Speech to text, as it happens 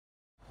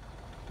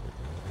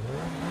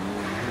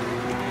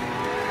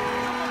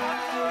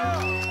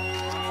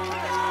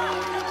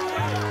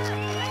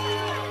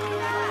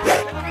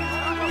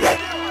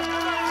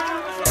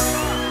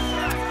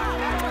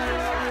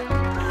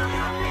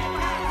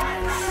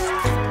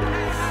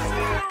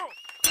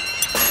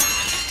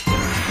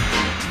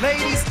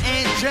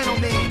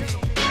gentlemen,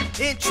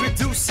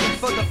 introducing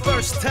for the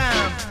first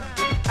time,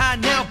 I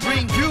now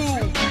bring you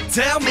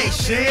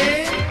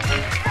Dalmatian.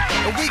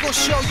 And we gon'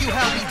 show you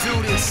how we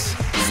do this.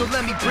 So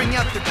let me bring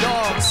out the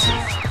dogs.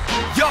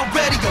 Y'all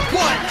ready or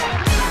what?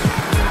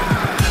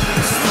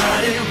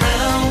 Started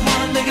round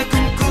one, 내가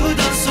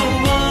꿈꾸던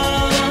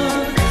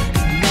소원.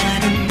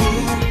 많은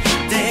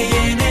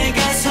무대에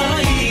내가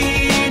서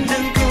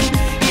있는 꿈.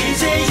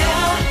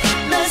 이제야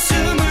난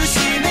숨을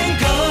쉬는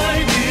걸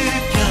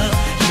느껴.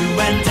 You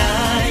and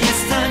I,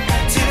 it's time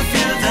to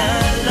feel the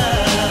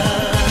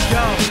love.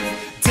 Yo,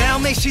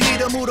 Dalmatian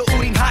이름으로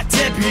우린 hot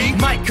데뷔.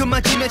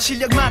 마이크만 쥐면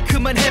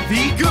실력만큼은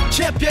heavy.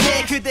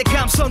 급체변해 그대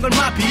감성을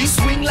마비.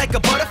 Swing like a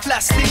butterfly,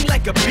 sting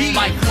like a bee.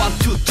 Mic 1,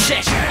 2,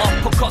 check,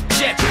 uppercut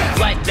check.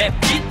 Right, left,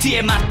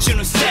 비트에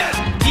맞추는 step.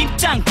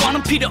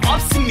 입장권은 필요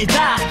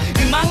없습니다.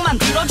 음악만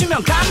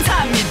들어주면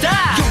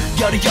감사합니다.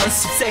 6개월의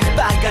연습생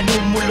빨간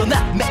눈물로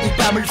나 매일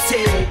밤을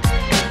새.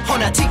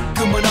 허나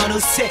지금은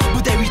어느새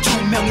무대 위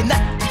조명이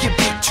나에게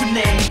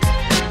비추네.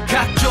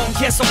 각종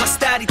개성과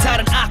스타일이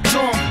다른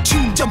악동.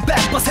 충전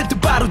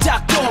 100% 바로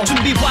작동.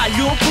 준비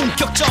완료,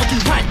 본격적인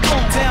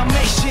활동.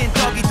 Dalmatian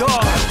doggy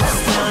dog.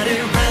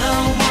 Started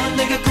round one,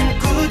 내가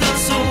꿈꾸던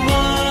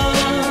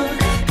소원.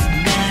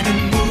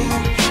 많은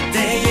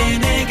무대에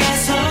내가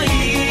서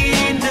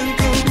있는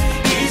꿈.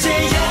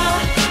 이제야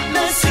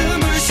난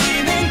숨을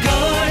쉬는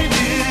걸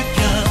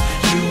느껴.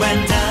 You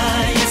and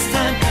I, it's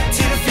time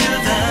to feel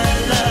the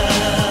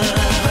love.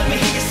 Let me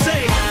hear you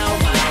say.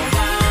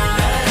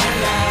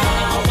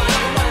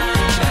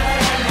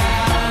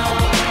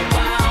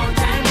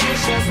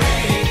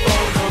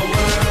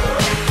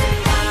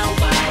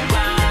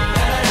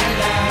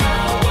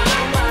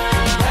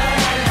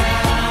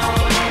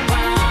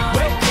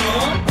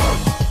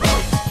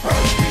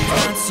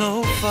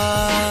 So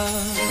far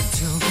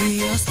to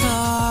be a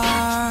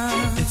star.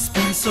 It's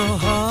been so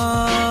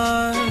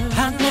hard.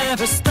 I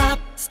never stop.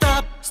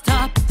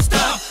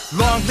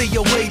 Longly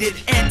awaited,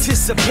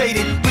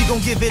 anticipated. We gon'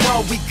 give it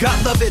all we got,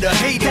 love it or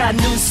hate it. 난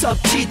눈썹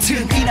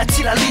짙은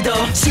이나치라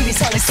리더.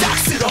 신이상의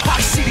삭스로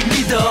확실히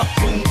믿어.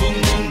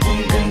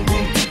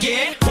 붕붕붕붕붕붕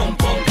뛰게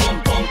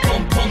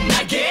pompompompompompompom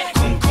나게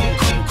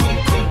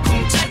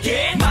쿵쿵쿵쿵쿵쿵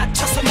차게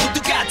맞춰서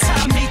모두가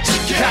다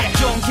미치게.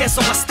 각종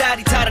개성과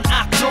스타일이 다른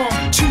악동.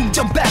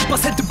 충전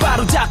 100%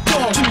 바로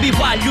작동. 준비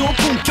완료,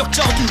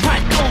 본격적인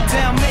활동.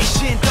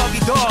 Dalmatian doggy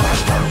dog.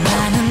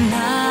 나는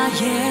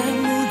나의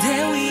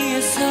무대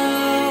위에서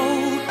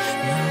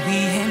널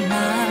위해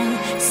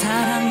난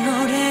사랑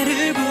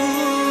노래를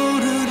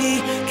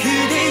부르리.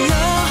 그대여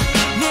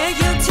내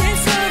곁에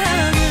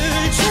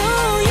사랑을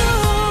줘요.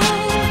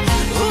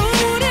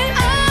 우릴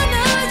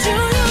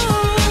안아줘요.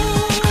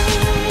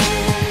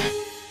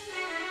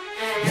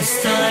 Let's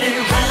start it